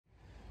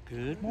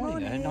Good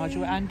morning.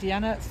 Nigel and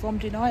Deanna from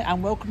Deny,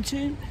 and welcome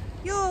to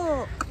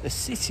York, the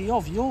city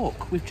of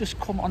York. We've just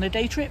come on a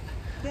day trip.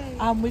 Yay.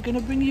 And we're going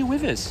to bring you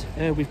with us.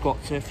 We've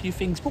got a few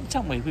things booked,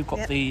 haven't we? We've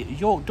got the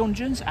York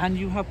Dungeons, and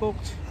you have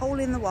booked Hole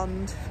in the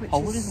Wand, which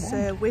is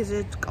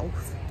Wizard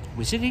Golf.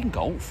 Wizard in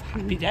Golf.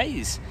 Happy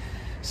days.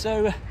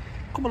 So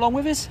come along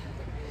with us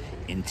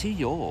into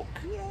York.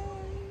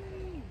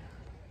 Yay.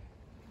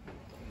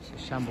 This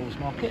is Shambles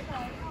Market.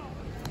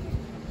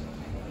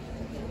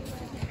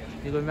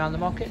 You going around the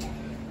market?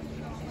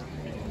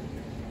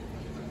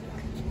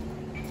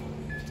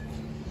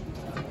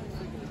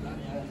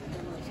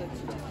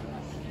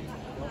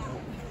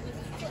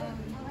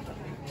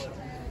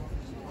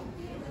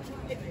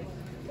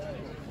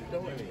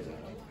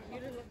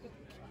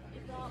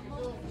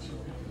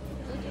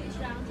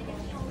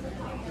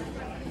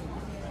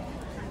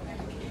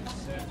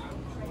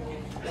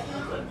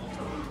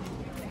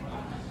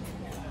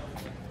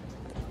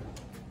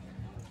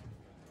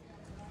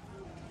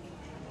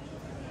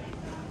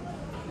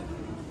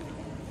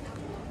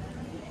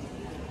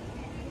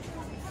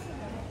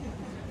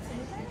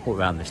 Walked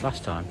around this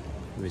last time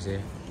he was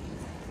here,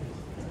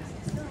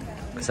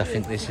 because I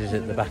think this is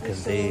at the back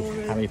of the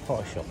Harry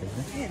Potter shop,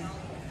 isn't it?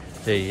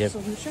 Yeah. The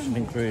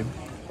something room.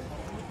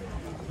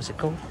 What's it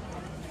called?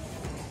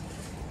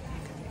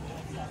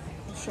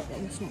 The shop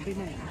that must not be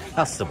named.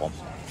 That's the one,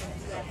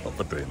 not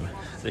the broom.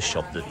 The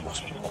shop that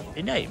must not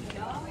be named.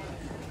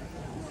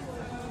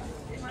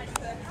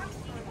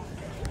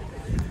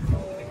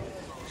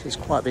 So it's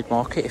quite a big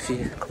market if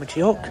you're coming to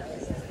York.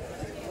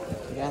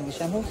 You go down the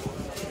Shambles.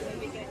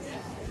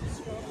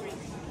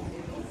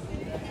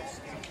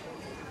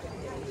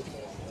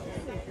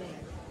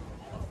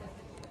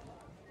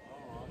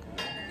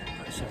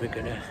 So we're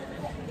going to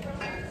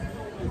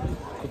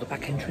go the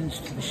back entrance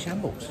to the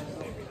Shambles.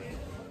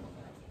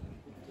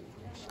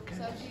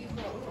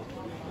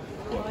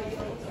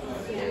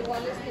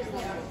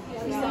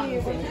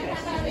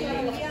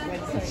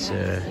 It's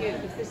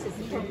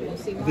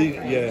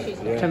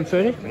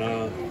 10:30.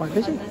 Quite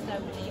busy.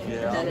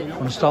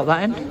 Want to start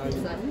that end?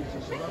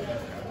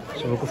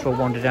 So we'll go for a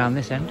wander down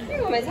this end,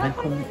 and then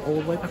come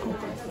all the way back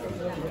up.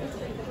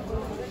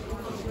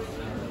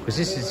 Because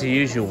this is the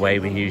usual way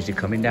we usually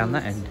come in down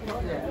that end.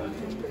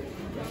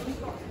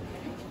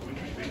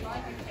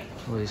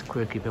 All these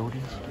quirky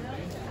buildings.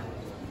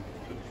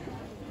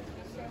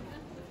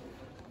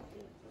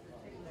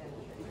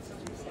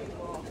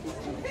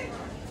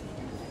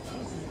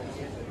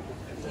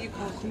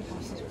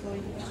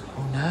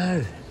 Oh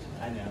no!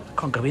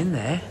 Can't go in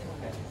there.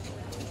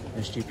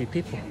 They're stupid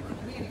people.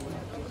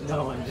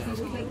 No, I'm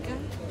just.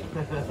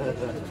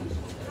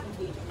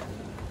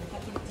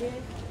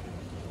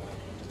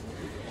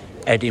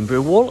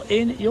 Edinburgh Wall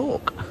in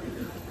York.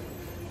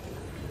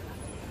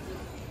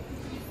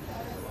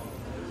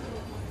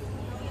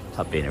 It's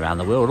like being around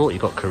the world. Oh,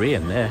 you've got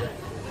Korean there.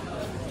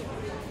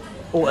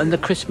 Oh, and the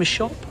Christmas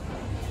shop.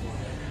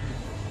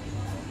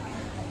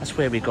 That's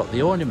where we got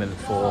the ornament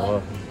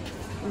for.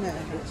 No,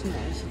 it's not.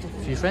 It's a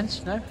different. For your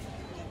friends? No?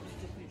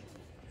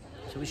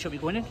 So which shop are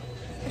you going in?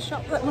 The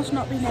shop that must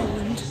not be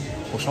named.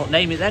 Let's not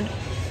name it then.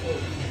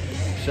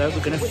 So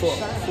we're going to walk.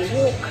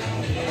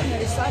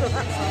 This side or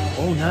that side?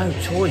 Oh no,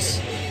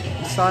 choice.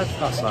 This side,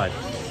 that side.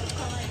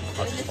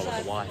 I'll just follow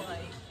the Y.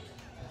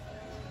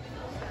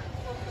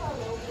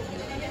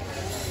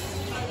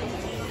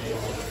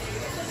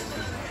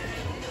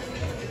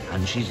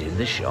 And she's in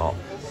the shop.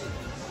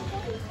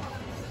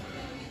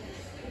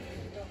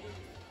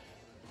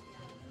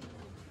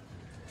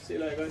 See you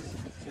later, guys.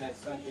 Yes,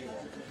 thank you.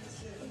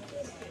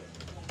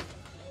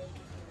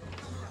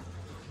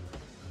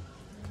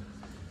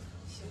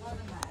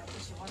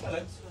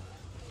 Hello.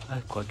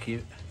 Oh, quite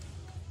cute.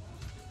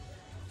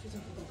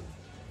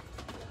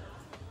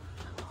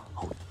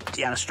 Oh,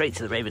 Deanna, straight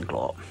to the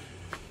Ravenclaw.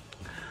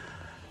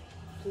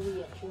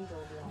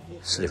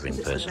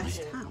 Slytherin person.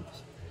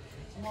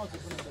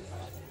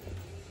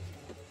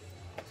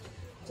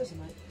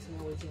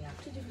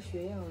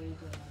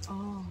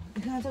 Oh,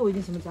 你看这我已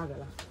经什么价格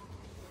了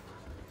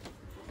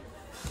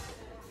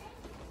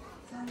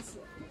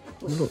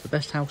Oh, look, the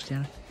best house,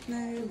 Deanna. No,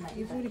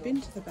 you've already been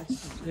to the best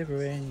one.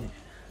 Slytherin.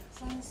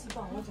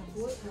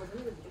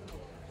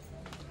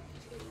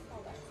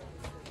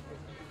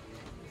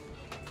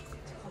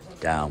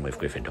 Down with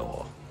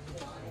Gryffindor.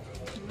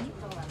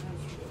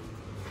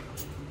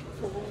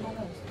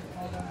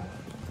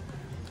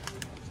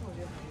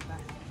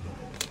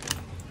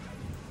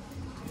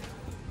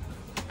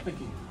 Thank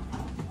you.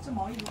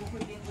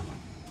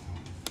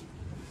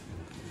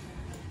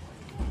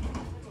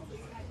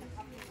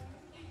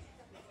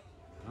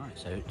 Right,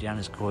 so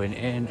Deanna's going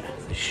in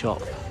the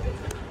shop.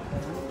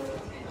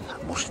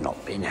 That must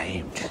not be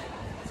named.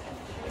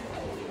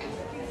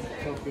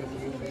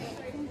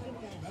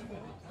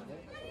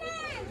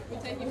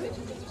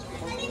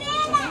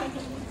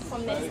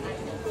 From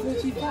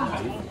this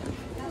side.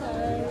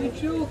 You're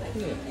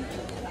joking.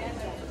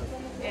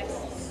 Yes.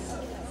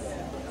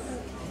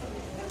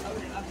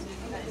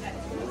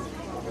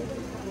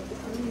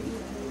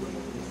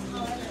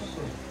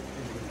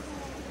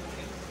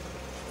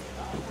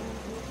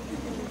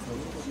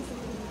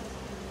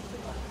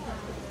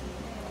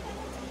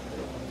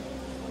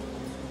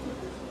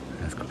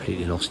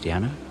 Completely lost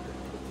Diana.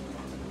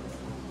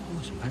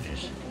 Oh, some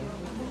badges.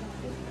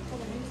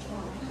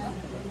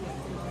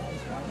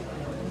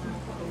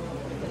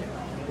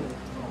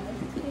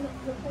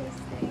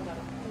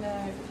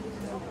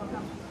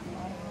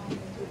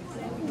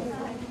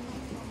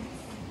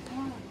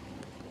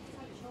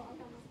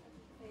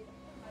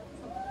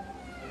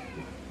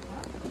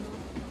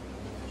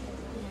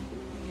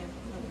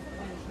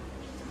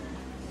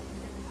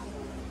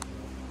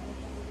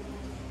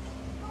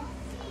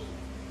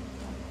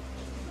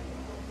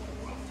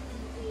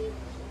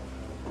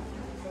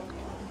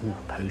 Ooh,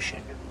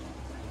 potion.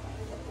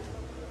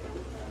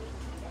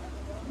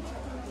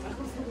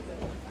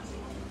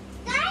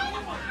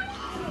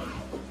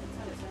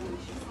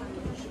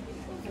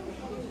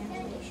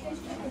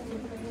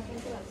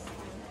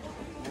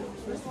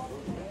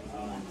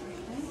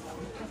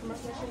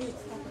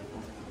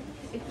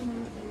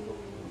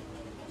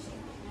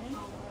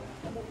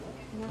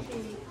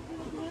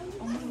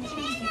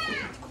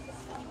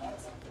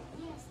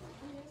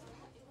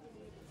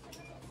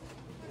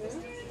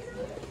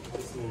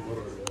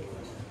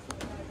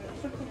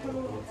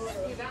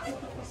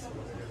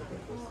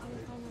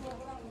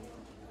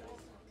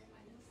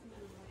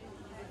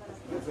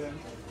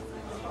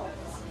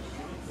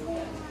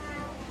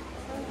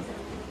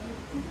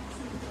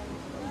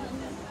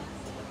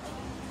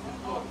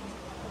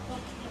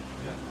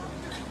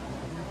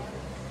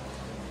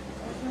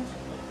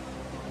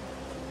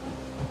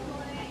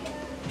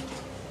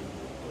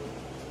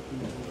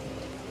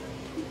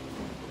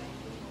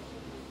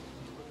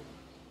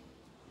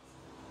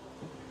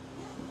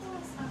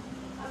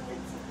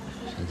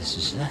 So this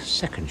is the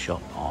second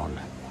shop on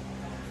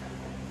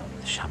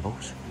the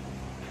Shambles.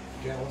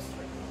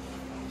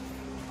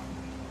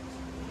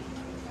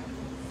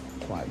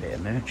 Quite a bit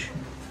of merch.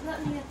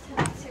 Let me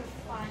attempt to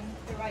find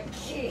the right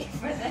key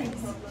for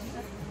this.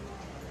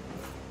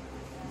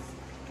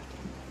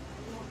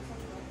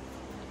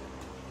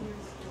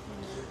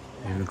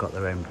 Here we've got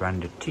their own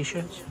branded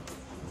t-shirts,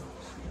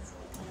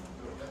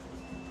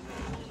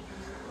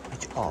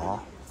 which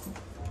are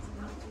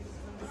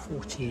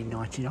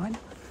 $14.99.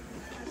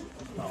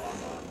 Oh,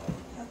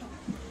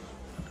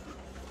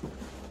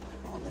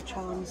 the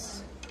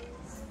charms.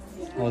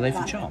 Oh, are they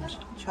for charms?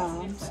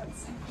 Charms.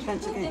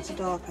 Defense against the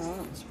dark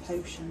arts,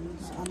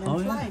 potions, and then Oh,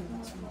 yeah.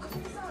 flames.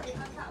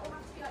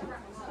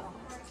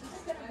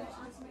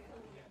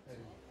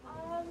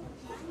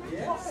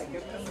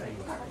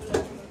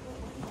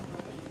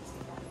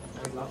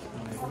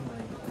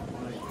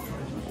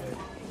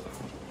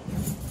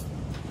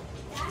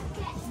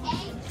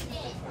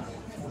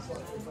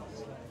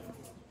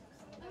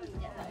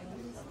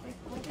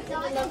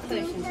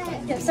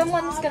 Yeah,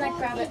 someone's gonna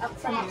grab it up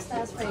from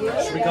upstairs for you.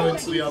 Should we go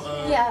into the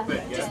other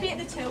bit? Yeah. Just be at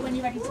the till when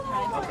you're ready to pay.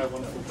 Okay,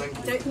 wonderful. Thank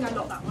you. Don't think I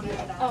locked that one over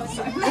there. Oh,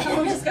 sorry.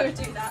 We'll just go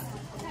do that.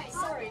 Okay,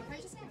 sorry. Can I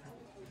just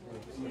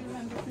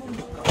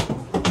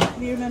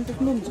Do you remember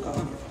if Mum's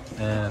gone?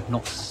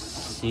 Not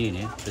seen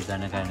it, but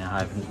then again I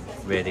haven't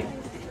really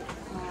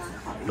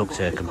looked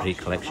at a complete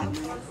collection.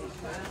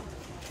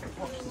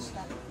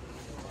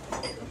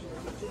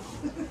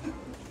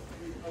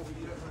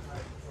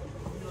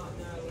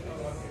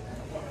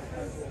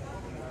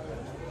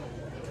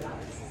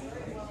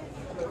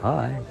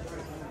 Hi.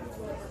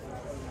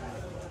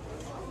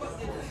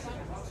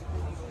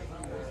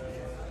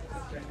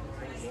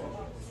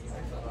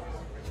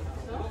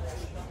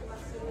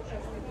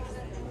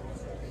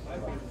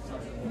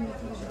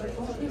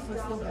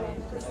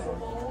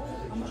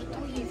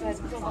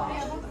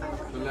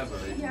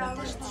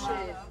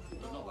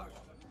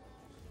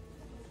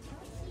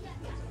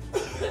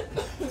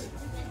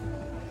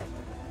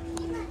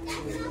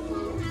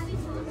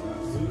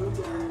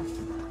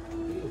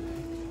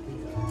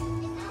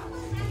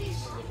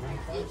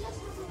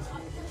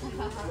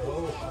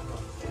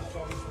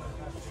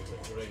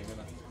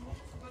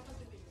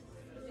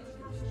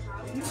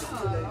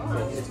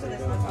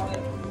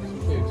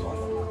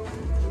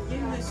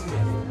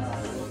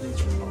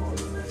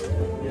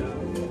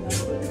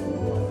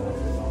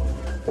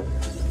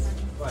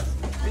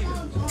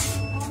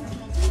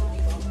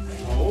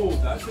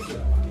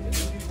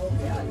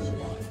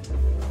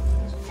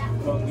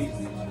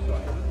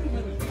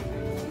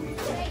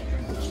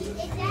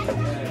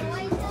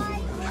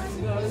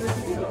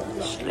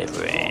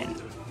 Slivering.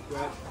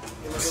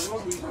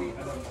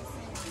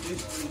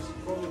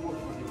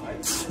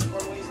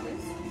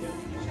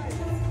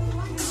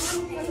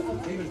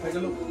 Take a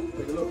look.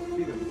 Take a look.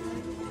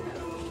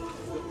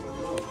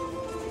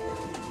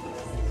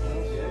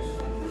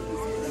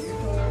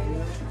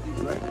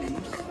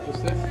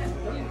 Just there.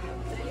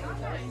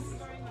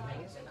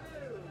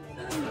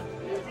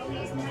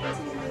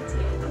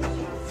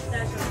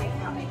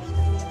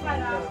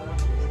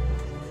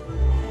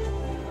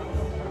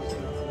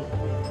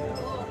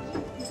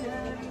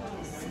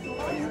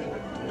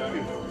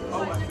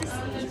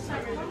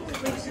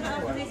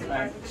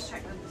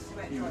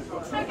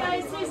 Hi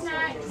guys, who's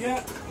next?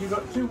 Yeah, you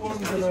got 2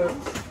 ones and a.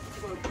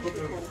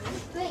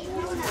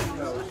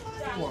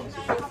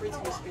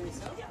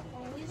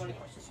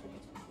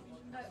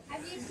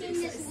 Have you seen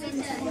this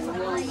wizard?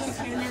 Oh, yes,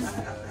 I remember.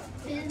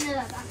 There's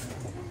another back.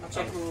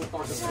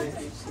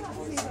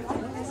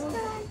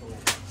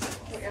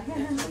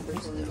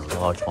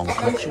 Large one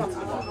collection.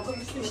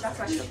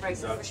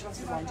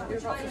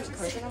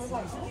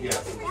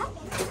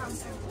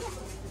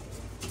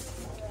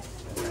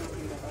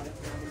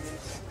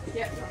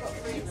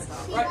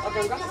 Right, I'll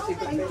go back to you.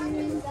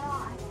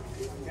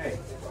 Okay.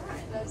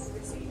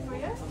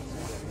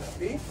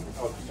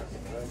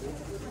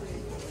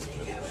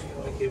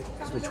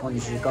 So which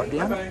ones you got,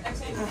 Deanna?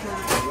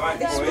 Right,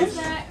 boys.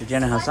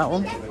 Deanna has that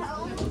one.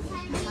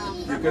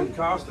 You can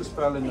cast a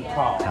spell in the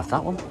park. Have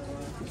that one.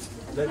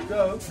 Let's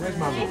go. Where's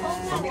Mummy?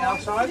 Mummy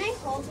outside?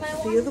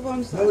 The other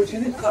ones that aren't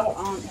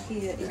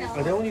here.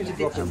 I don't want you to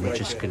drop And we're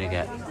just going to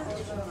get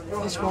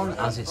this one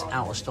as it's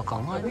out of stock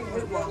online.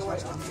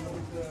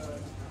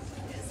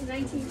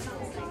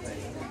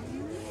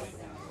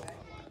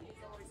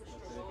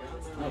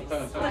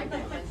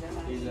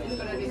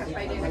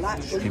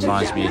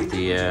 Reminds me of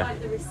the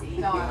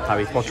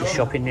Harry Potter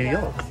shop in New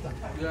York.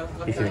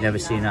 If you've never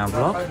seen our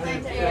vlog,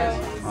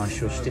 I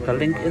shall stick a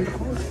link in the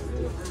corner.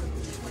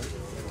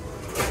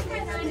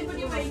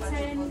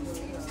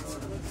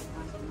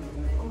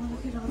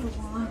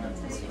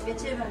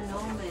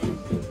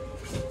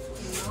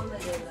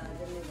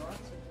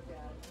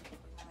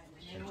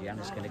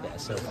 Gianna's going to get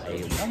herself a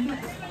wand.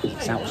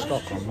 It's out of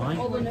stock online.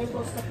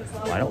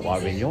 Why not? Why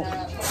we're in York?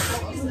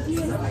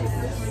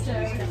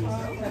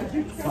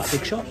 Quite a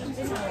big shop.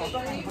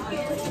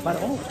 Not bad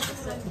at all.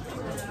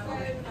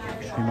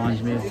 Just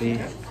reminds me of the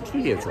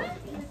studio tour.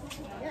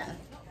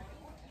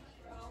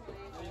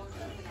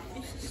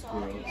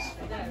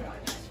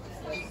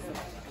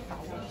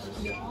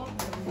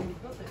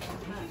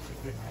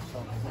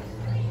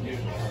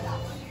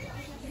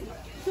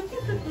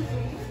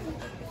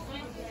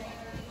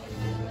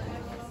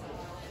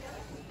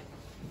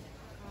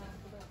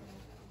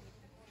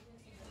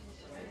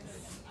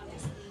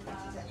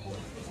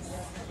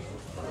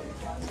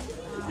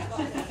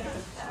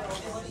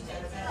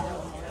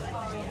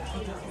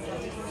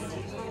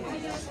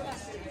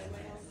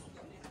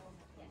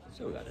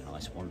 So we had a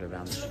nice wander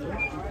around the store.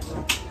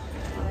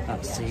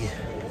 That's the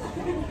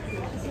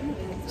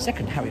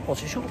second Harry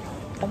Potter shop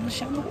on the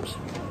Shambles.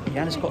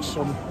 Deanna's got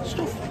some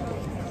stuff.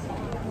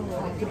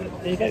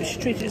 There you go, she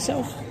treated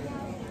herself.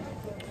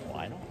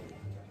 Why not?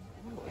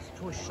 Oh, it's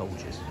toy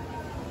soldiers.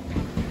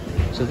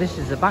 So this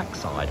is the back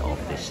side of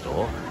this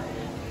store.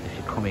 If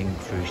you're coming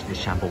through the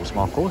Shambles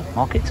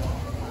market.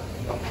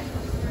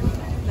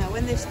 Now,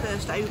 when this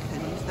first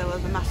opened, there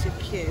was a massive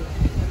queue.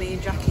 Me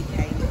and Jackie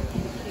came. The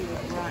queue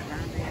was right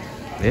round here.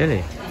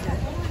 Really?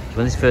 So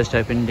when this first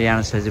opened,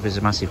 Deanna says there was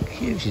a massive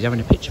queue. She's having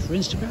a picture for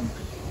Instagram.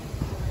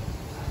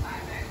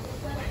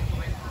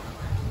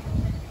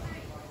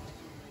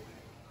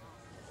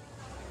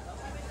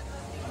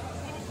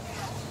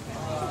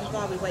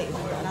 While we waited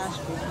for an ice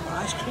cream from the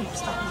ice cream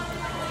stand.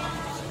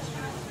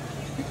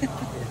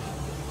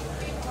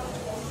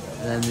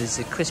 And then there's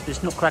a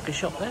Christmas nutcracker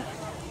shop there.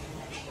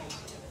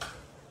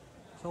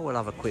 So we'll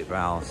have a quick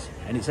browse.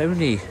 And it's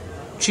only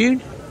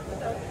June.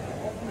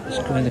 Let's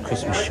come in the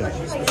Christmas shop.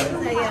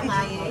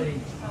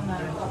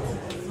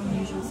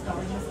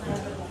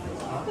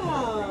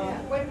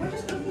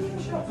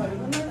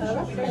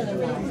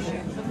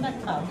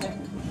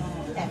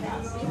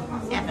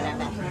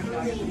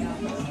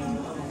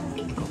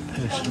 Got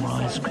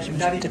personalised Christmas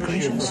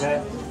decorations.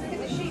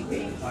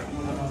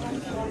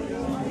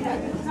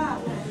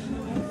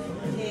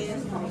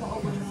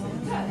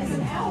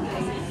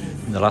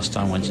 The last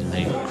time I went to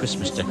the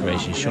Christmas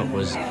decoration shop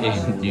was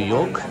in New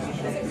York.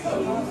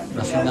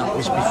 I think that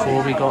was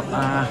before we got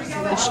our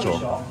bus tour. I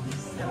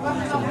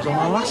think it was on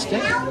our last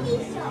day.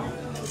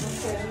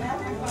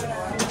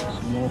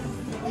 Some more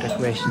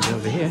decorations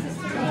over here.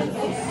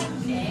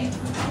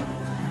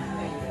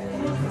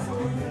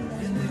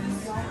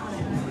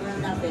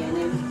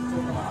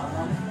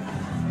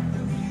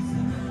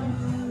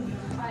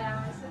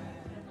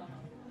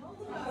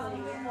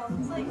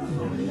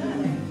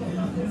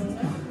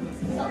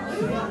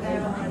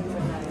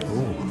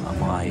 Oh,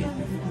 am I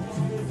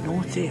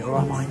naughty or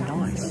am I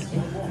nice?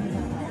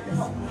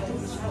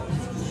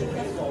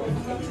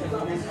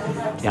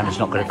 Deanna's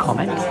not going to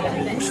comment.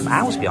 Some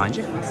owls behind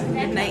you.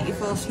 Nate, you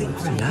fall asleep.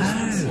 No.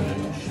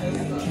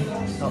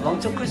 Not long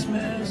till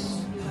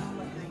Christmas.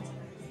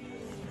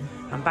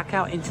 I'm back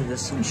out into the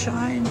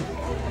sunshine.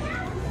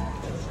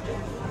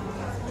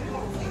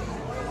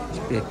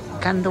 Must be a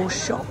candle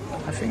shop,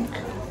 I think.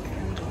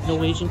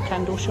 Norwegian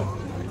candle shop.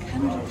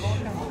 Candle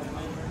shop.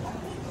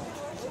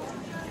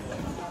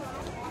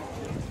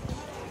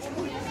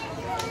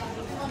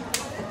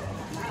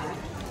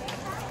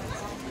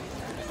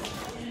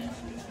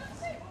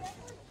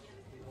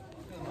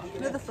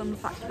 Another fun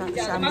fact about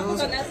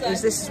Shambles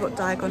is this is what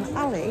Diagon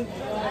Alley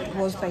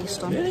was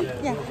based on. Really?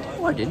 Yeah.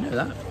 Oh, I didn't know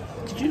that.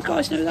 Did you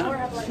guys know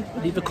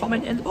that? Leave a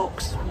comment in the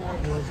box.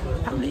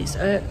 Apparently it's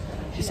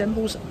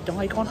resembles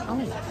Diagon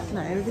Alley.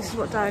 No, this is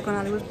what Diagon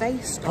Alley was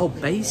based on. Oh,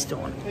 based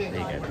on. There you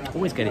go.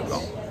 Always get it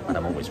wrong. And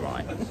I'm always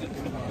right.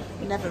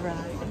 Never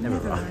right. Never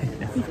right.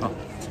 Never right.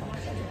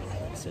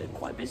 It's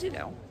quite busy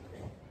now.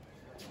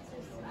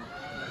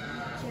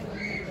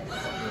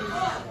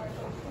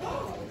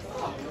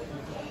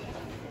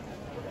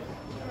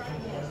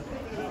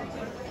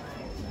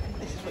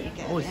 This is what you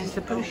get. Oh, is this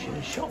the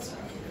potion shop?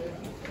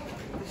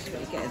 This is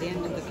what you get at the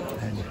end of the garden.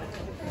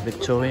 And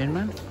Victorian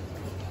man.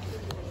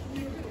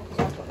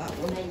 I've got that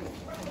one.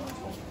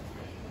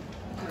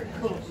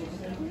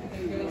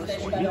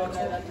 Yeah,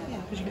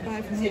 because you can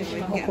buy from here.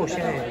 Oh, of course,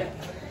 yeah.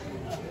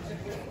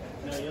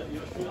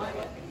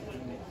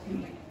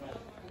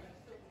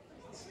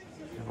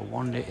 Have a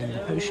wander in the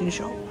potion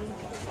shop.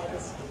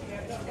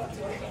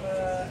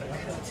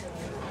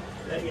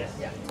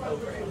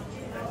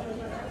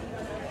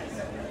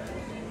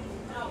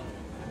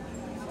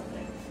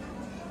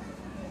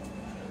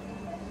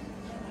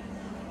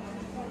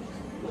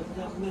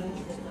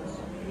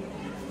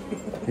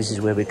 This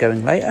is where we're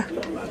going later.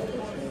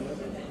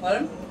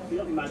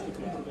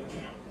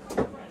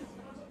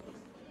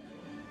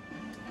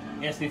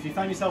 Yes, if you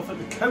find yourself at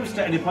the coast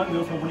at any point, we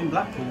also have one in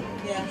Blackpool.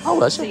 Yeah. Oh,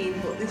 that's it. seen,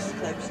 but this is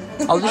closer.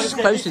 Oh, this is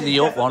close to the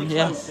York one,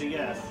 yeah. Closer,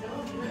 yes.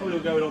 Probably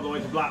going all the way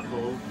to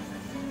Blackpool.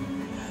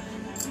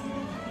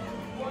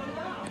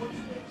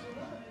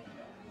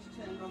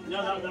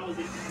 No, that was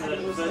its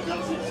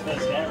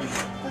first airing.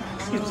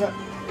 Excuse me, sir.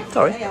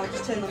 Sorry. Yeah, I'll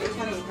just turn on the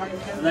telly and grab a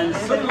And then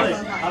suddenly,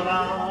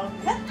 hello.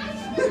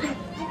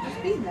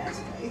 Just been there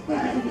today.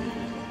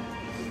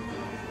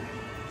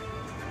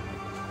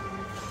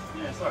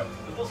 Yeah, sorry.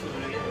 The bus was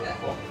really at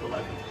 4 to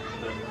 11.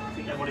 But I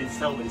think everybody in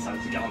Selby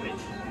decided to get on it.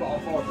 But all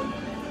four of them.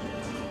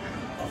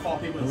 All four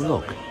people in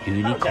Look, Selby.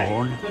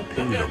 unicorn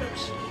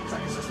poodles. It's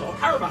like a little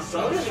caravan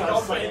style. Just trying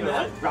to sit in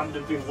there.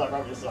 Random people like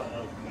random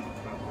style.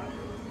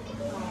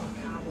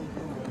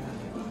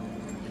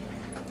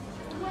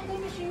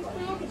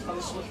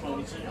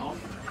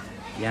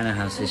 Diana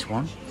has this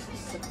one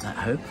at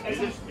home. Is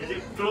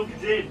it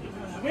plugged in?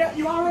 Yeah,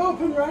 you are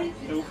open, right?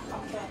 No.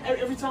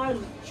 Every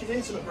time she's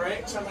in some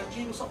breaks, I'm like,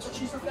 Gina, stop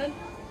touching stuff then.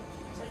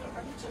 It's like, I'm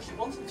pregnant, so she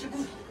wants it to. There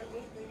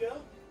you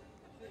go.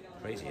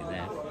 Crazy in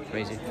there,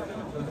 crazy.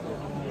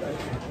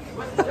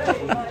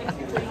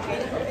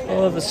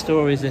 All the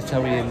stories they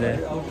tell you in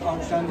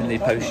the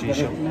potion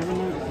shop.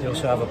 They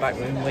also have a back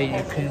room where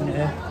you can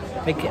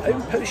make your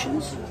own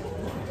potions.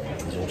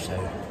 There's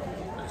also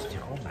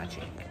mystical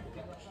magic.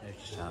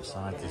 Just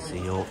outside there's the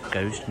York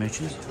Ghost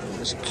Merchants.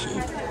 That's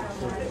cute.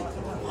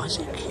 Why is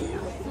it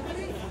cute?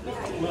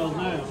 Well,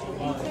 no.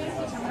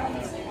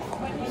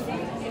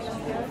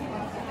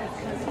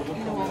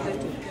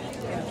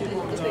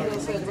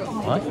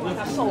 What?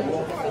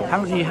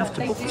 Apparently you have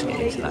to book to get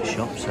into that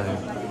shop, so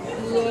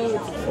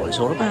that's what it's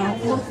all about.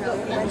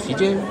 If you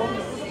do,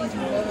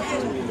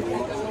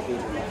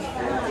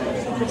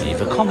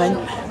 leave a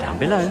comment down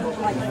below.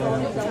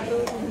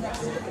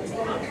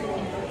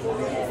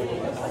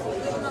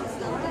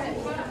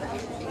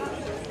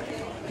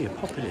 Be a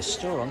popular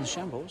store on the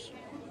Shambles.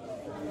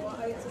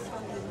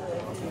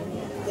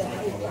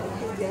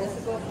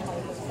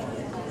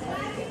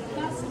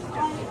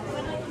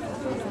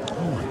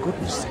 Oh my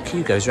goodness, the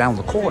queue goes round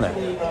the corner.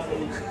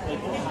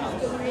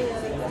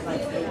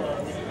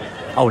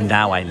 Oh,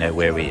 now I know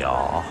where we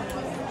are.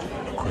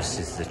 Of course,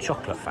 there's the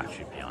chocolate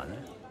factory behind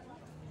there.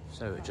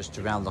 So just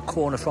around the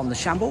corner from the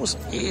Shambles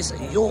is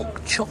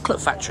York Chocolate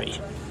Factory.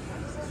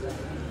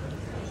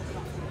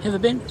 You ever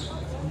been?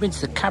 I've been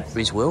to the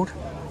Cadbury's World.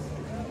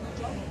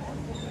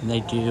 And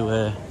they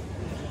do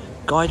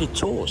guided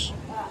tours.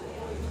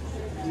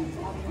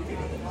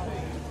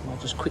 I'll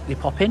just quickly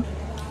pop in.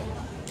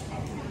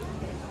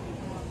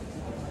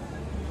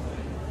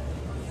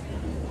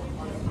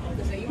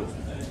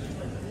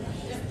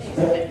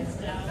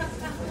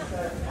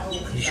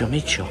 These are my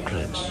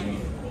chocolates.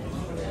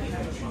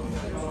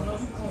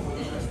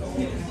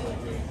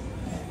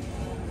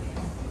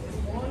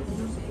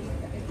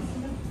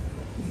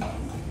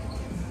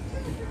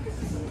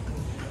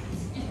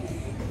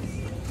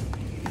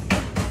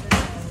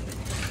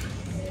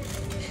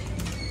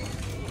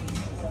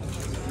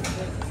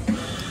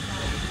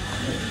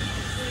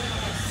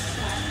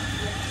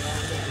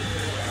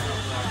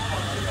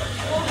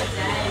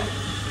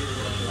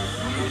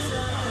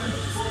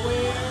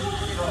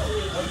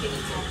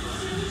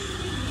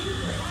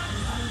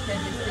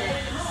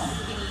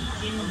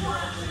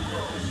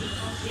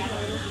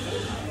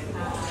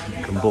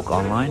 You can book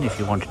online if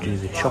you want to do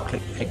the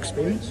chocolate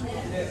experience.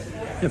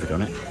 Never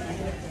done it.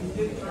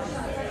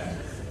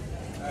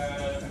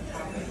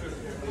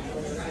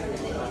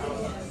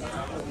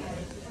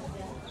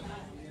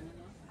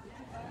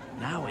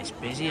 Now it's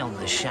busy on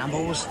the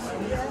Shambles.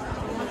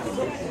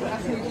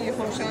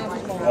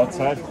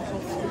 Outside.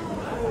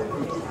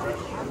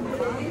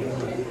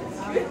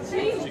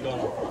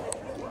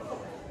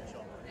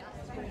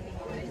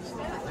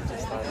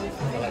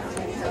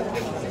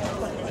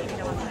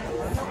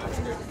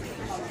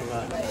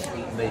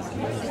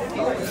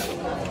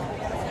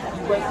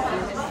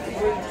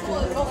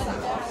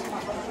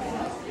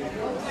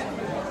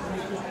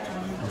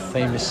 A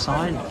famous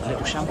sign,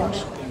 Little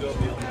Shambles.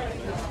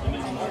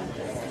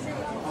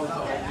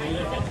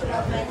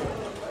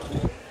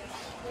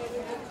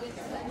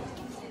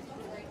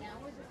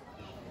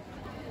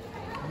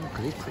 Look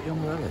at these pretty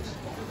umbrellas.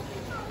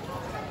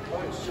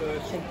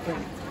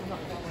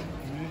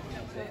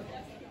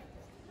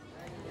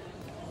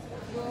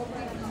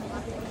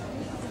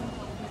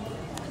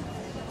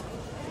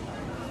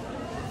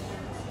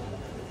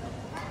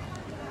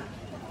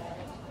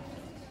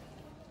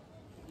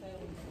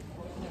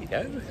 There you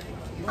go.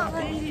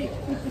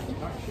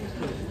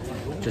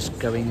 Just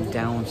going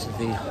down to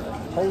the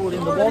hole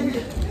in the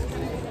wand.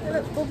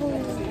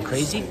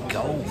 Crazy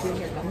golf.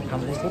 How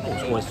many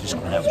bubbles? Or it's just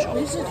coming out shop.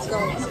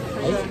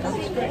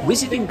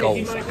 Wizarding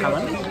golf,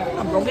 apparently.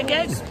 I'm wrong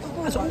again,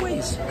 as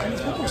always. And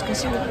these bubbles, can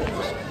see the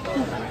bubbles.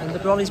 And the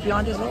brolly's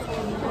behind us, look.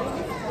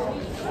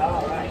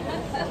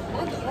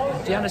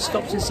 Deanna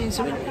stops and sees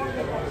something.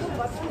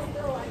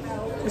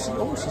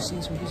 Oh, she's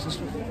seen some business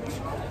stuff.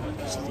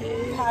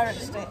 Pirate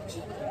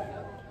stitch.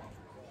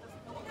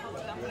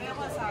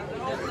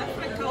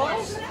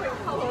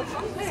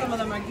 Some of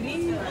them are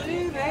green,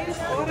 blue, red,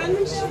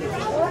 orange.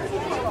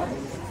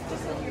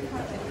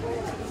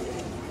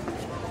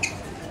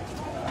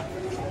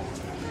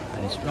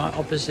 And it's right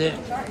opposite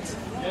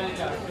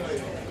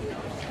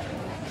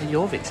the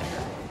Jorvik.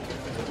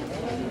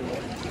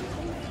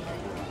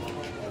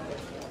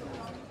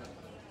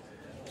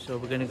 So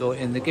we're going to go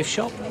in the gift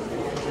shop.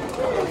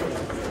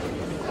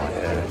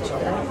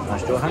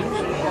 Nice door handles.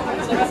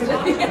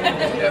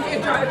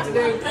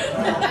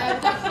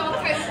 That's all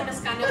code want to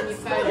scan it on your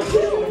phone. You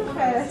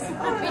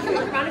can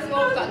look around if you've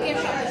all got a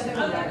gift shop.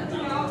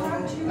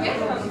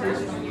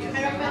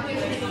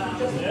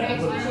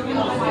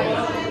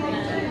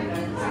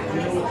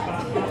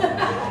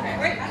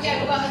 Yeah,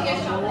 we've got a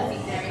gift shop.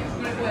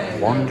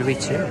 Wandery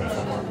too.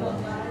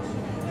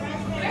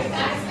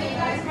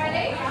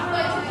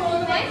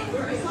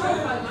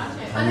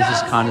 And this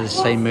is kind of the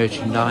same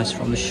merchandise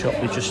from the shop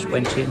we just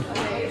went in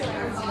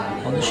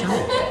on the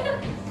Shamble.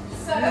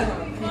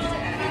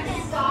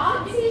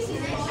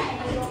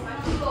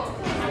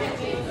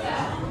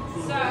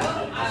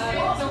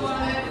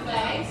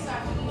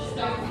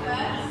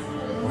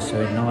 Also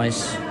a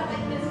nice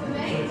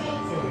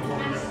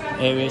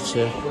area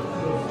to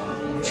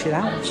chill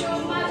out.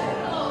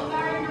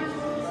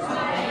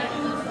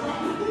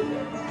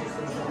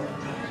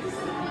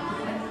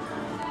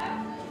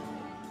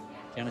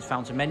 Deanna's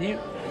fountain menu.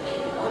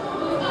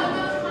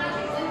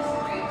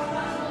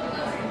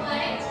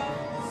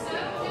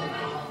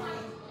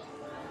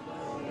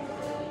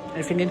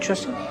 Anything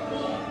interesting?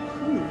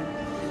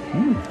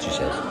 She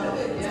says.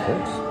 Of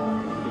course.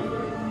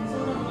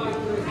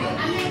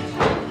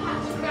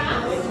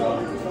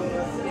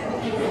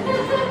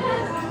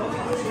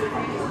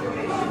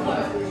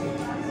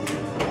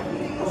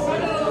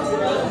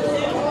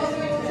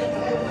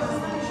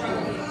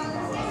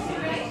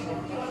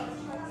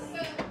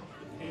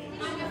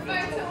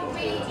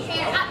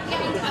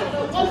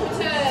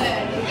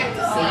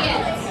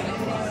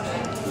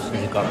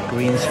 Got a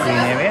green screen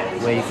area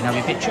where you can have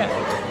your picture.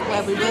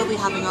 Where we will be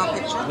having our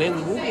picture. Where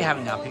we will be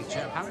having our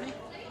picture, apparently.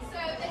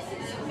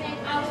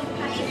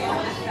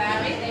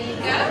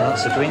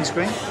 That's the green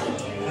screen.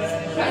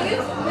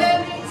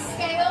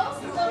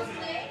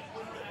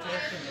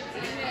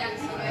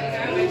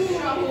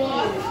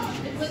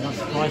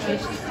 Nice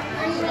prices.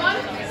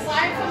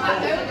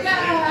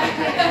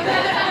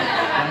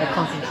 And the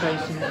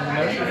concentration in the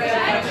mirror.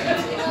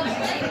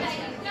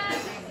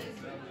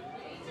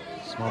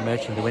 Small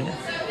merch in the window.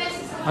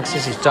 Like I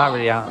said, it's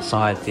directly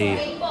outside the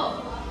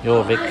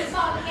Jorvik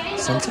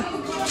Centre.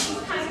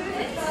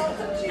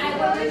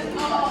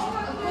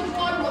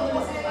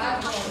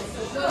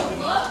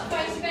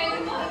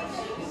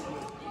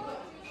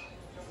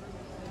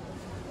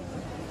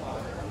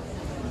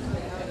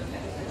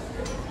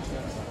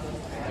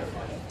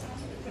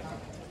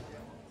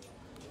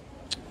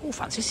 Oh,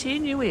 fancy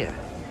seeing you here.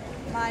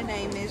 My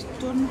name is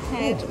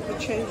Dunhead, the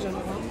chosen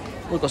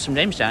one. We've got some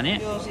names down here.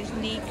 Yours is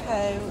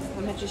Nico,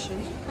 the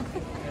magician.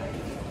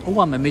 Oh,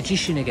 I'm a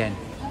magician again.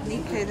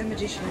 Nico, the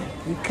magician.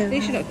 Nico, They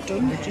should have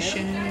done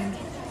magician.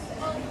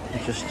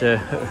 I'm just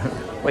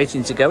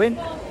waiting to go in.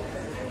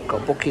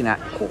 Got a booking at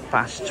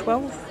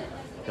 12:15. You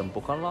can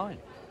book online.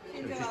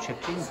 So we just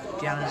checked in.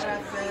 Deanna's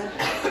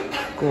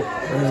got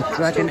a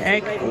dragon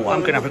egg. Oh,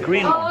 I'm going to have a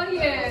green one. How are you?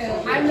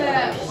 I'm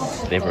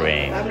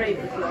Slivering.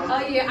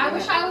 Oh yeah, I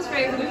wish I was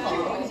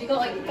Ravenclaw because you got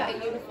like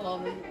that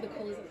uniform and the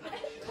colours of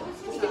it.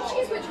 You can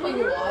choose which one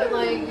you want.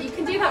 Like you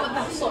can do that with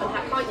that sort of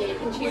hat, can't you? You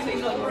can choose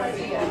which one you want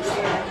to be.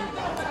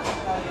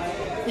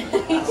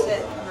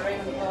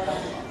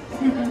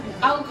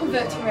 I'll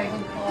convert to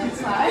Ravenclaw.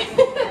 It's fine.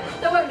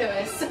 They won't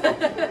notice.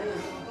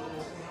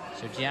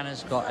 So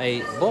Deanna's got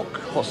a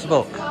book. What's the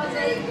book? It's a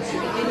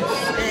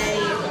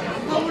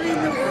hole in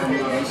the wall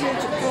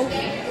wizard golf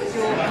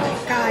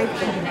guide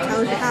book.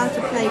 Tells you how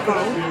to play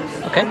golf.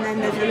 Okay. And then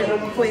there's a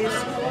little quiz.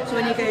 So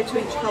when you go to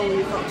each hole,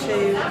 you've got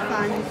to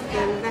find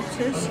the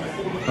letters.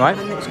 Right.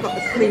 And it's got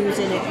the clues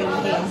in it in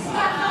here.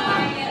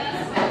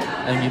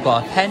 And you've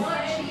got a pen,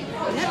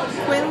 Yep,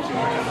 quill.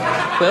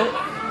 quilt,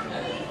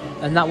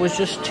 and that was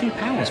just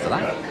 £2 for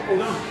that.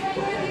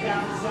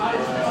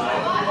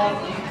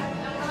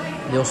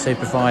 They also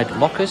provide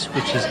lockers,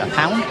 which is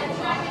 £1,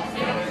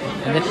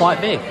 and they're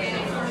quite big.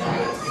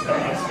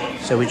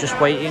 So we're just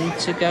waiting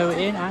to go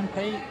in and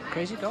play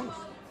crazy golf.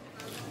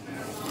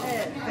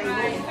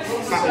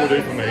 That will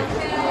do for me.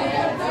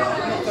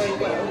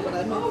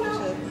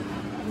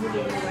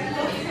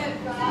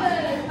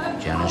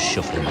 Gianna's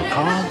shuffling the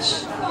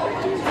cards.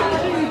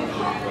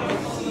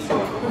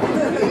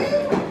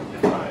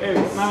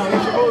 Now, you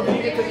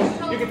get to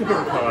pick a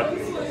card.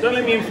 Don't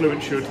let me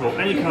influence you at all.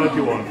 Any card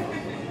you want.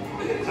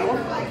 That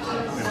one? No.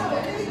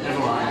 Never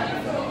mind.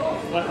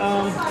 But,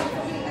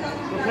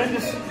 okay,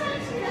 just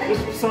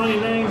sign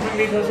your name, bank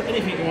details,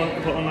 anything you want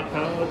to put on that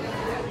card.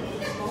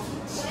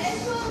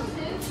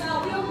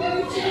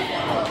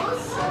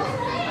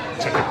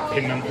 Check a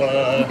pin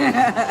number.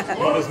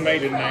 What is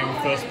maiden name,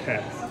 first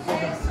pet?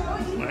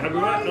 Right, have we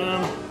got,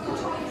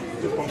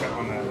 just one back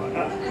on there, like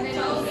that.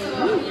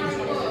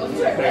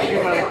 Okay,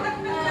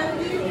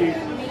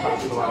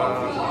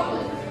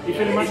 you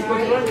feeling magical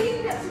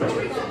today?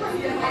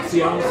 That's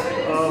the arms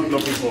of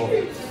looking for.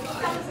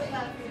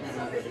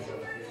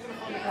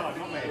 Card,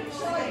 not me.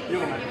 You're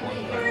the magic one.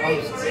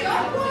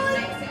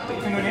 Put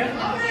your finger in here.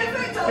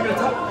 Finger at the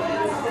top.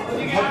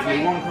 And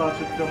hopefully one card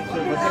should jump to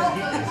the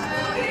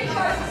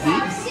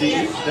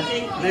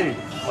D.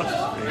 Watch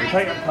this. You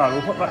take that card,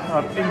 we'll put that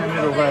card in the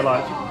middle there,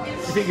 like.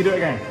 You think you can do it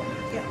again?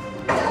 Yeah.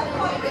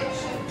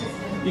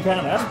 You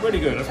can, that's pretty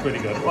good, that's pretty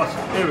good. Watch,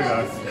 here we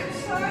go.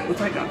 We'll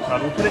take that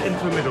card, we'll put it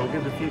into the middle,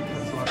 give it a few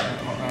taps like that.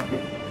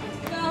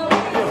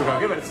 Here we go,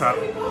 give it a tap.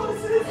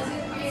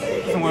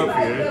 It doesn't work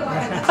for you.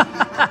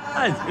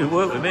 It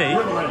worked with me.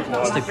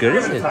 That's the good,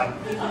 isn't it?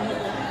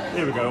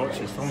 Here we go, watch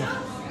this.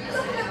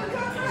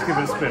 Let's give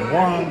it a spin.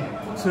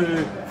 1, 2,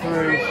 3,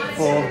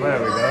 4, there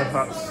we go.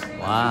 That's...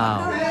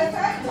 Wow.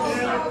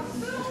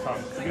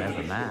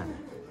 Clever man.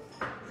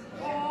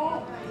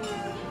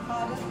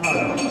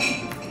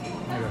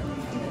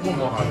 One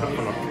more hard, have a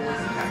look.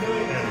 There we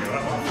go,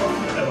 that one.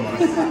 Never mind.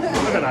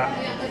 Look at that.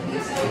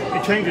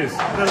 It changes.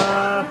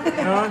 Ta-da!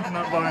 No,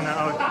 not buying that.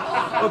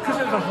 Well, because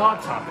it was a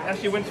hard tap, it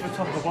actually went to the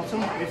top of the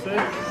bottom, you see?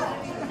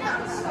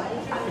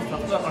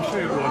 Look, I'll show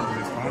you what it is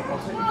this time. I'll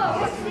take the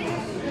card.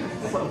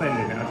 I'll put a bend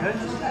in it, okay?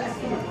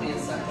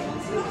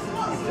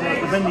 Put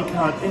the bendy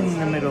card in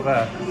the middle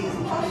there.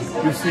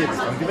 You'll see it this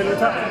time. Give it a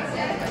tap.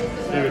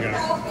 There we go.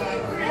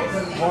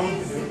 1,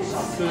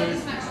 2,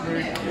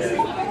 3.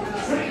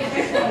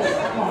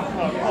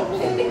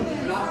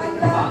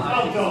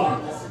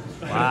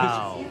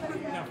 Wow.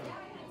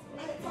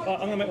 I'm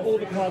going to make all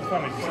the cards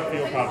vanish except for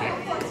your card here.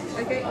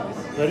 Okay.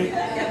 Ready?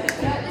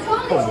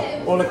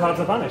 Boom. All the cards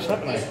are vanished,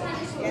 haven't they?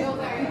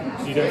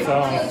 Yeah. You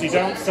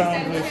don't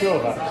sound really sure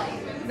of that.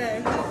 No,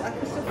 I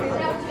can still feel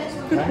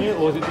it. Can you?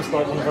 Or is it just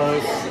like one of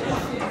those?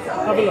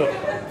 Have a look.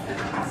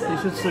 You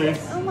should see.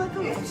 Oh my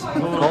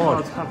god. All the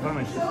cards have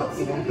vanished except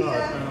for one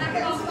card.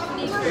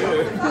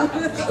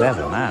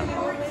 Clever man.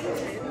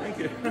 Thank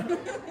you.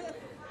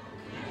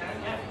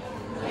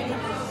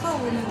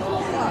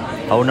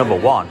 Hole number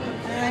 1.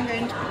 And I'm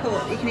going to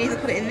put, you can either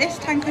put it in this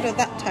tankard or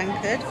that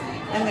tankard.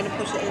 I'm going to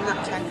put it in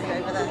that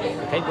tankard over there.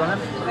 Okay, go on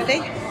then.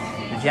 Ready?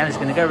 Gianna's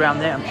going to go around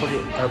there and put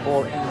her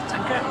ball in the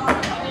tanker.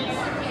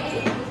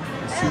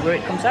 Let's see where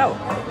it comes out.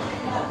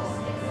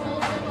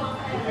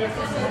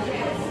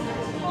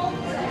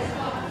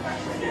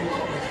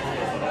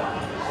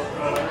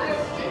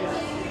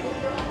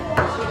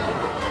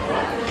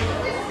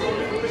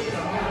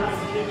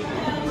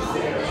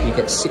 You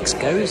get 6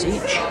 goes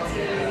each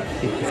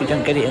if you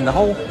don't get it in the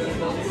hole. There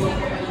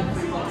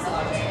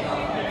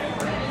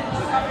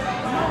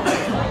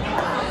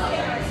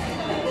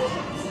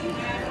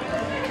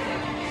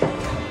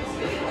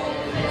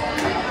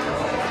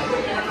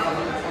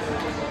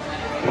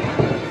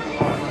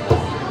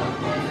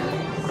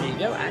you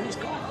go, and it's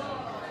gone.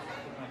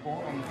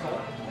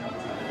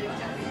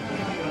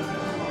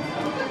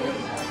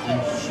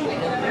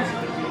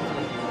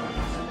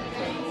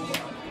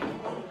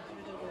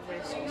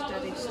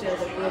 Steady still,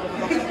 the word of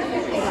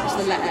that's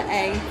the letter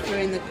A through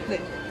in the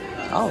clip.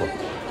 Oh.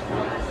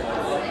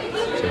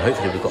 So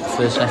hopefully we've got the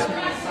first letter.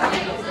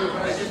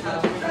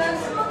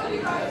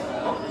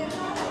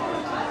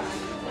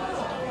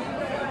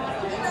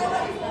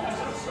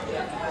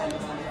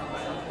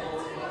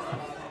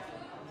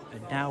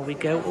 And now we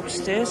go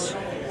upstairs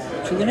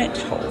to the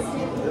next hole.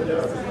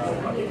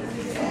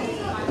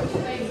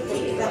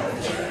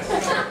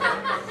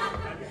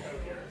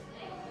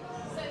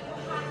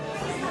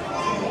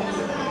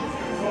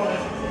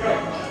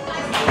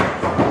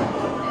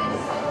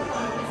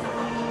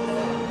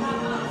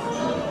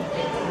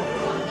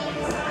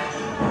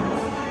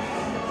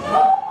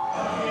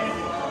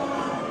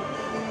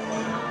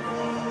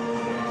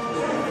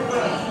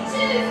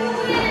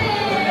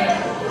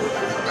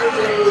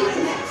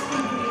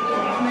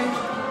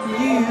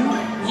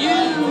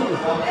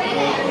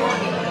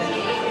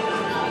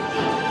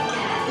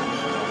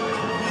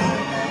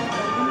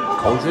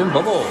 Cauldron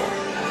bubble.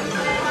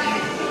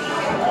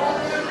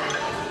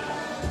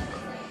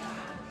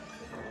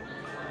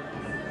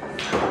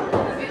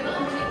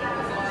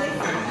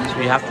 So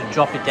So you have to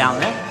drop it down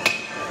there.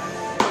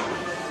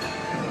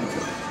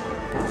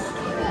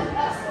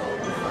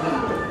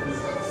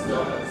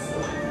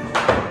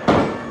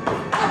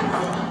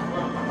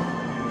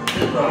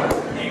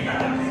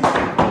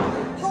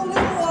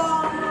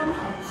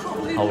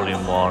 Hole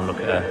in one,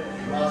 look at her.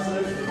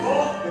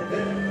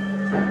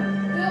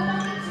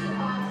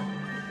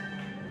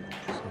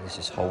 So this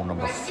is hole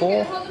number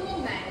 4.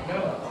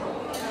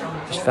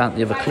 Just found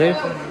the other clue,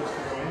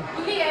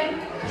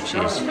 which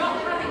is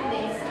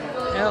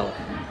L.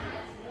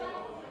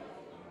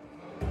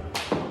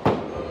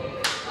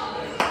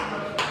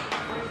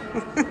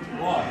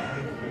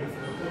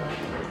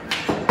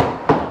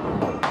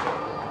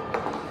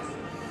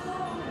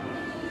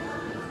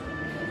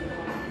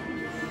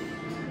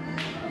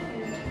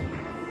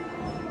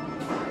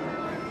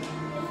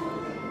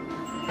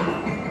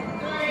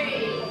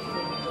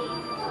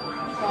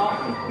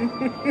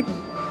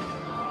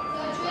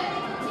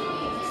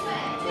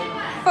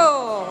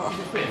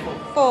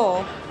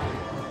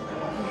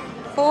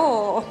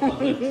 Four.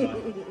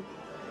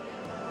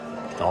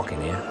 It's dark in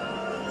here.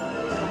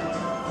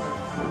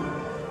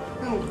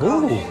 Oh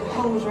gosh,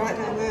 holes right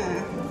down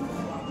there.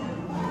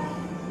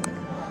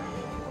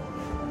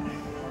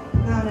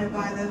 No,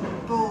 by the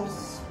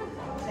balls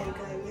they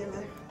go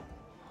yellow.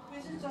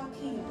 Wizards are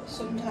keen, but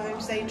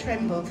sometimes they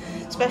tremble,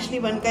 especially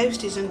when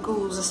ghosties and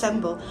ghouls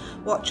assemble.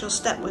 Watch your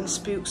step when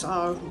spooks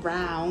are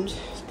round.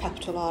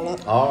 Capital R, look.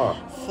 Oh.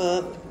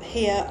 For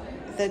here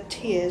the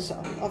tears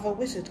of a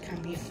wizard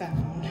can be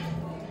found.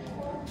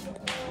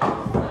 And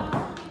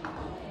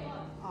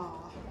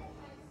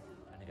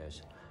he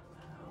goes,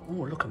 oh,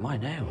 look at my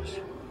nails.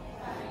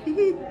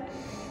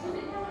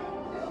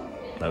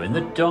 Glow in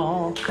the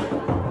dark.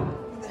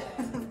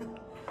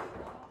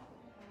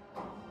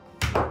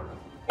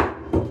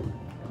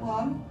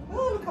 One.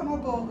 Oh, look at my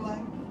ball glow.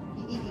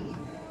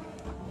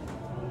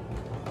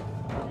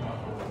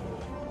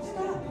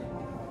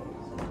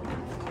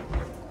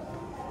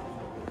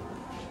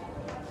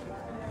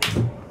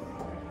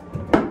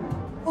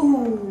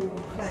 Oh,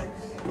 close.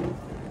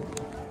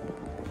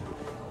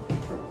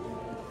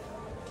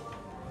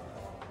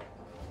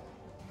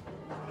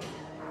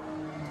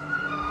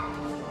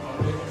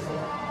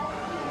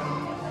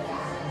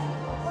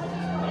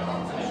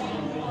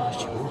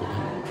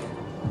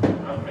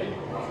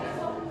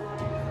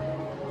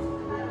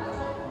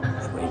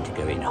 Ready to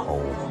go in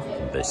hole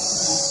number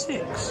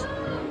 6.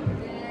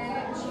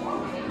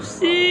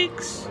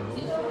 6.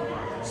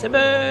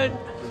 7.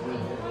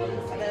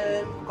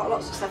 Got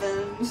lots of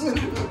 7s.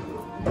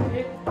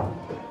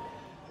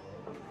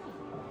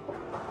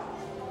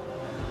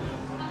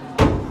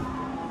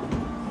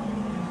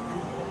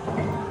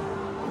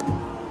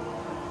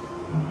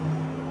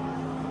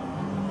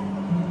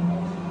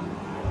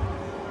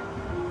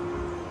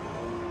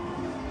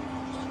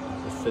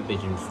 The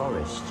Forbidden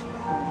Forest.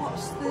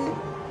 What's the...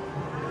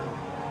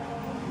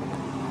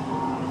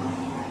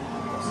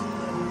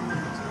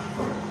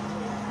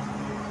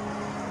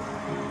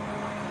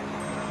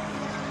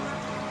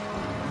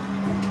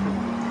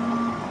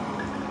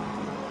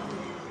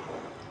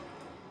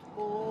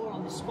 All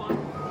on the spine.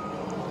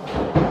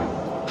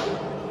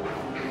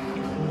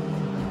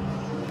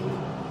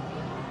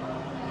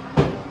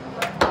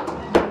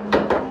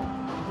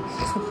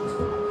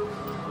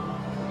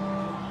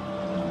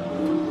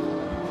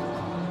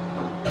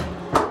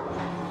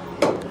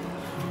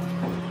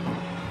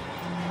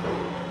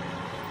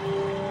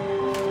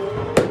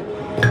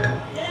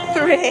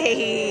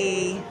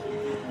 Three.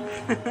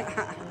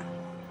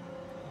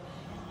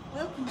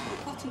 Welcome to the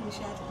potting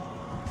shed.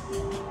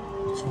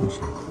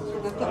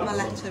 I've got my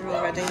letter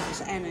already.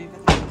 It's N over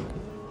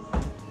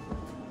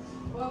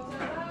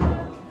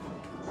there.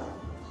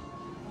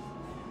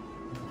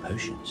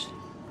 Potions.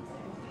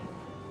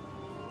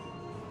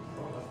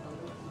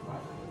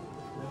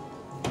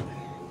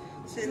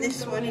 So in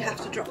this one you have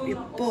to drop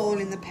your ball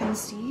in the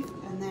pensieve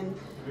and then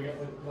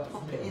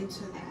pop it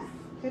into there.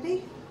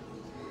 Ready?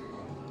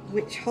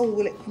 Which hole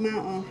will it come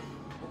out of?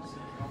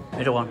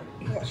 Middle one.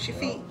 Watch your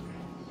feet.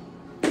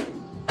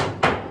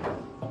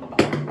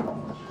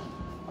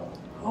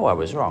 Oh, I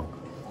was wrong.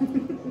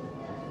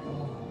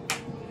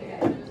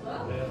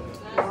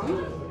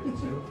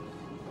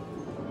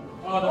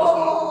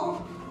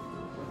 Oh!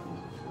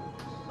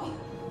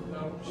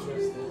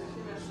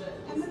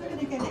 I'm never going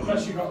to get it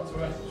Unless you got to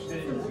it.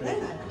 in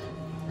there.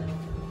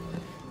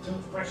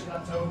 Don't pressure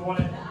that toe, want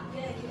it.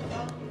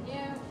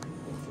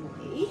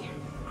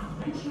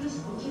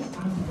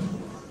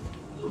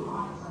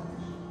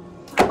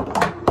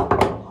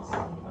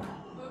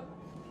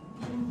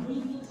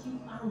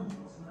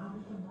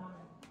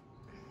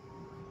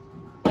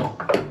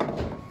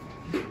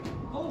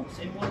 Oh,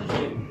 same one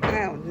as you.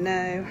 Oh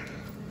no.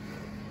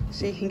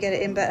 So you can get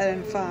it in better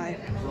than 5.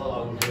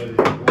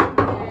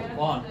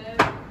 1.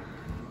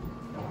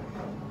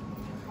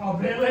 Oh,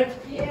 really?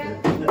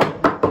 Yeah.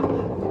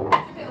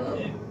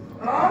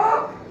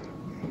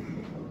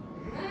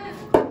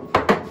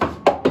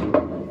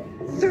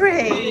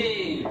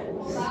 3.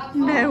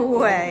 No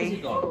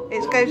way.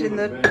 It goes in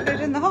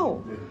the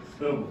hole.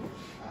 Oh,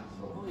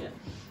 yeah.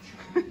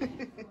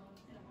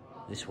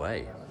 This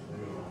way.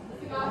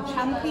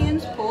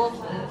 Champions Pub.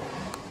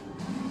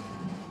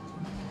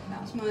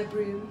 That's my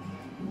broom.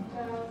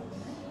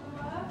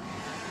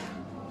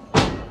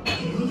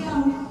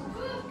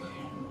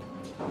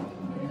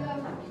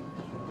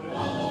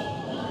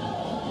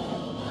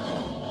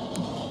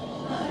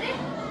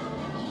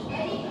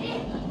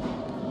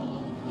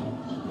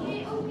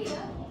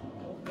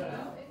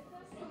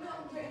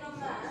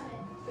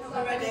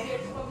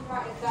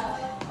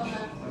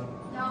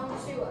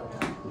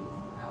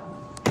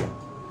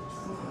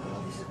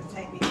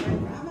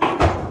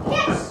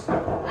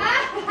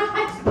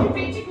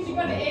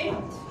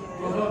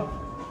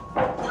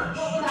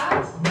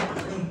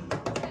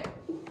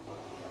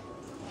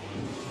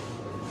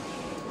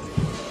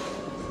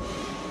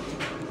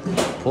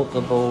 Put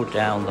the ball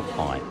down the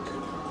pipe.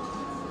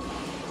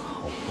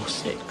 Hole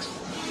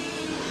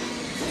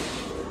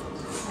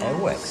 6.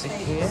 No exit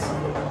here.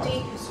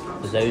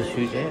 For those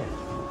who dare.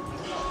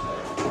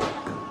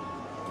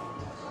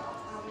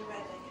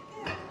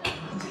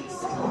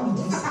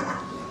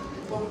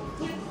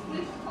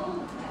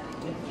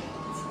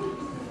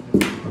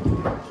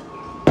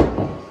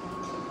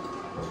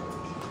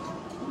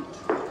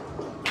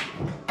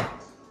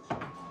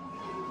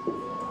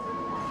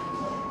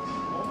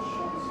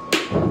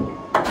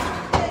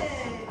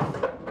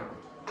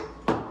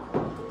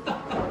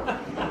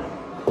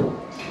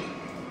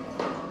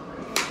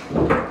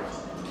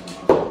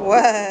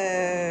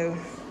 Whoa.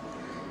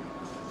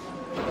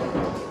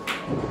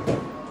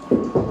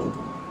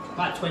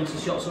 About 20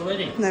 shots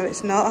already. No,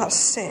 it's not. That's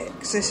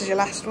 6. This is your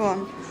last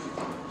one.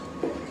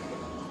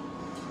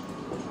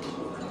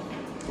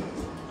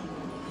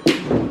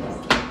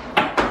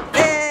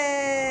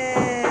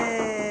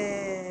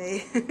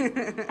 Hey!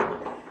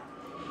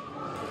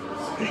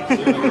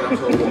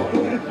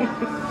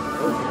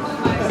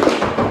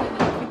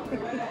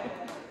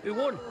 Who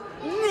won?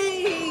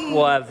 Me!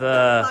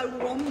 Whatever. By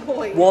 1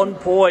 point. 1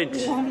 point.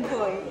 1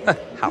 point.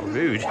 How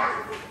rude.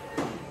 That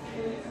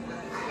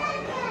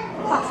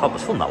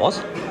was fun, that was.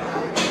 That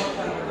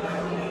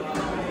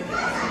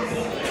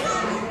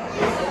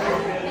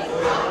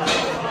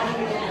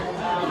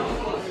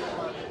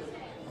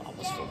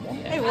was fun,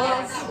 wasn't it? It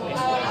was.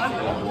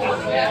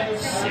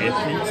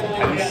 Serpent's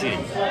potion.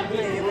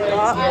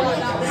 What?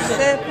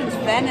 Serpent's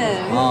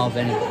venom. Oh,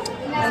 venom.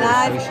 And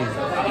I've Potion.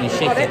 You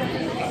shake got it. it.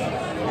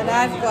 And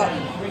I've got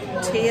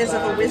Tears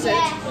of a Wizard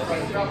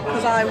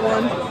because I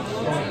won.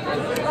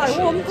 By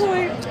 1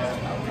 point.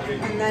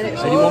 And then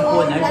it's Only 1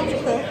 point now.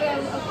 magical.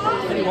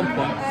 Only 1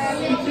 point.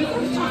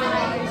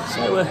 So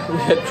we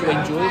hope you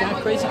enjoyed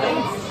our crazy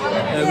golf.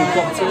 We've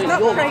got to It's not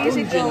York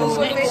crazy Dungeons golf,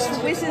 next. it's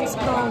Wizard's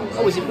golf.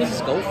 Oh, is it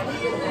Wizard's Golf? I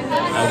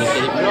always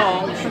get it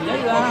wrong. You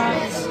know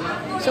that.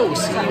 So we'll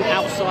see you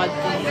outside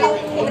the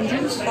York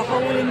Dungeons. The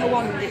hole in the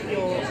wand at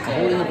York.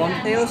 Hole in the one.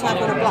 They also have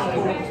got a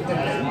Blackpool.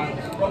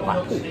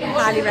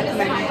 Highly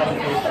recommend.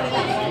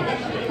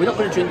 We're not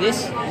going to drink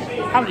this.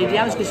 Apparently,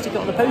 Deanna's going to stick it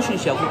on the potion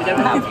shelf that we don't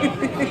have.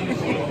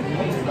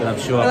 But I'm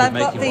sure Well, I I've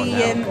can got make you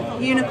one now.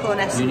 the unicorn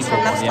essence Unicorn,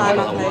 from last yeah, time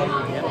that I one. played.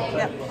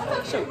 Yep.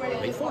 Yep. So,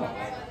 great fun.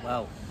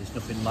 Well, there's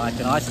nothing like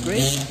an ice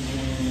cream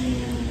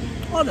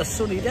on a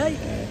sunny day.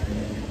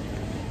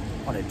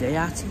 On a day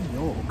out in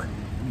York.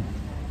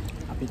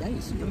 Happy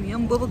days. Yum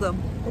yum bubblegum.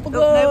 Bubblegum.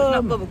 No,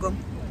 it's not bubblegum.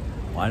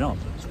 Why not?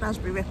 It's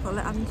raspberry ripple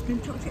and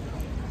mint chocolate.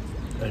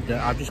 And,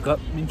 I've just got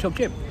mint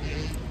chocolate chip.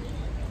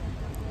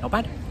 Not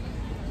bad.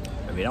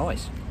 Very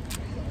nice.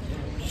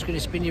 Just going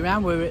to spin you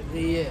around. We're at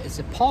the it's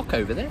a park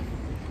over there.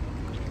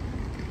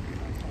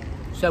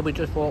 So we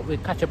just thought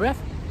we'd catch a breath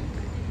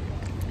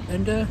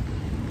and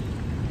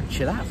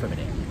chill out for a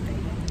minute.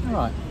 All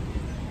right.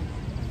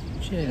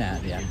 Chilling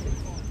out, yeah.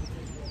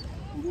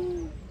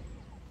 Ooh,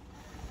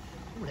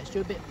 let's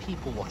do a bit of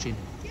people watching.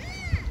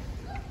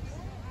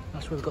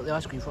 That's where we've got the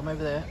ice cream from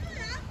over there.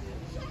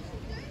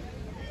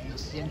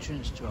 That's the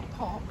entrance to a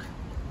park.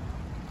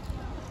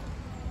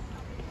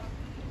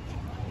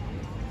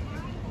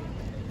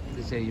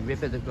 There's a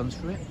river that runs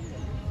through it.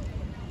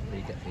 Where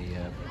you get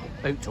the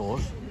boat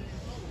tours.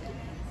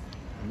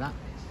 And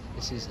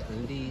this is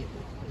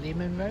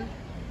Lehman Road.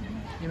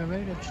 Lehman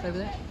Road, just over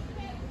there.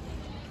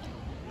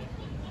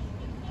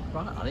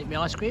 Right, I'll eat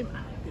my ice cream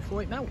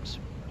before it melts.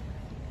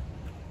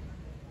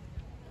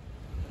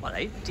 Well,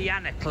 ain't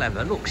Deanna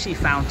clever? Look, she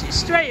found it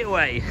straight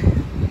away.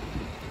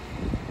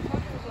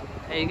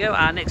 There you go,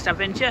 our next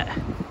adventure.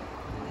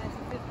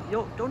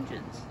 York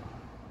Dungeons.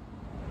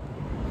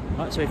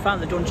 Right, so we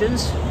found the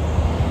dungeons.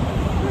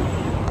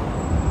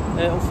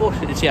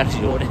 Unfortunately, Deanna's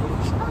yawning.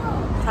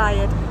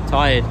 Tired.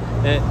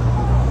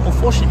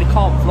 Unfortunately, we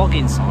can't vlog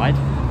inside,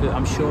 but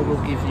I'm sure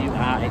we'll give you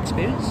our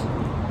experience.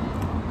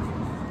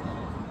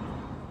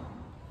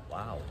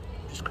 Wow,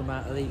 just come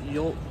out of the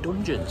York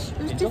Dungeons.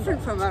 It was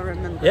different from I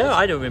remember. Yeah,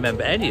 I don't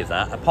remember any of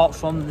that, apart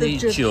from the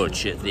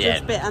judge at the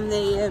end. Bit and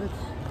the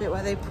bit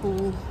where they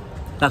pull.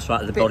 That's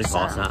right, the body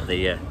parts out. out of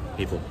the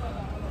people.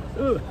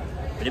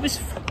 But it was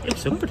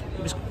good.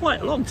 It was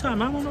quite a long time.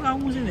 How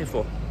long was in there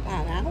for?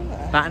 About an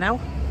hour. About an hour.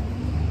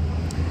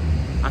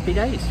 Happy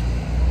days.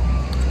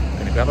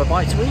 Gonna grab a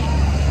bite to eat.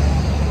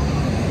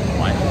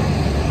 Why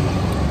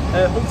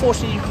not?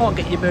 Unfortunately, you can't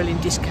get your Merlin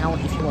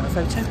discount if you want a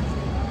photo,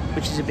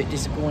 which is a bit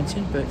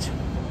disappointing, but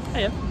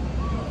hey,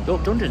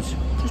 York Dungeons,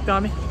 just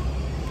behind me.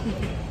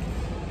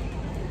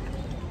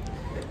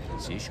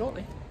 See you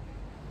shortly.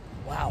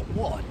 Wow,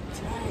 what a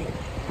day.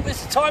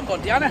 Where's the time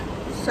gone, Deanna?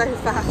 So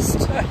fast.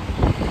 No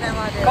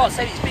idea. Can't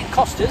say it's been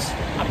cost us.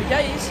 Happy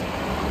days.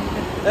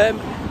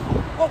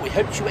 Well, we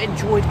hoped you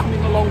enjoyed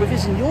coming along with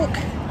us in York.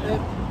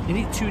 You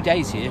need 2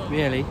 days here,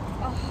 really.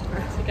 Oh,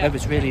 The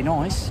weather's really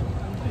nice.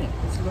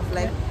 it's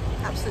lovely.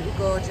 Absolutely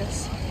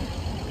gorgeous.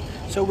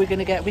 So we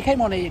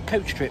came on a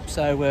coach trip,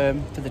 so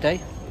for the day,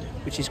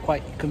 which is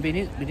quite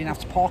convenient. We didn't have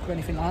to park or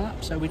anything like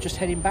that. So we're just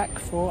heading back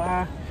for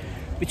our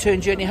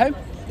return journey home.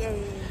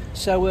 Yay.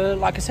 So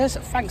like I said,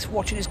 thanks for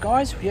watching this,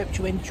 guys. We hope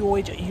you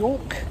enjoyed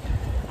York,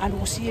 and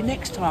we'll see you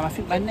next time. I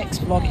think my next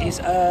vlog is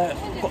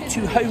got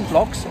 2 home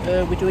vlogs.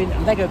 We're doing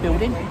Lego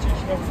building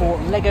for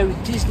Lego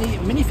Disney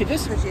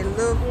minifigures. Because you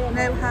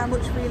know how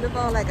much we love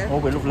our Lego. Oh,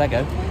 we love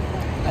Lego.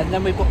 And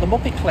then we've got the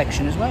Muppet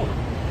collection as well.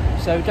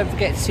 So don't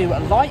forget to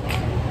like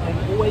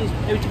and always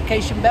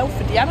notification bell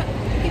for Deanna.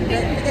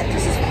 Don't forget to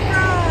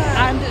subscribe.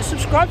 And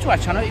subscribe to our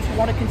channel if you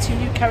want to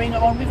continue carrying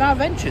on with our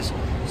adventures.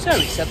 So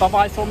it's a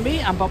bye-bye from me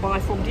and bye-bye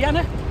from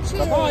Deanna. Cheers.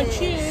 Bye-bye,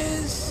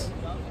 cheers.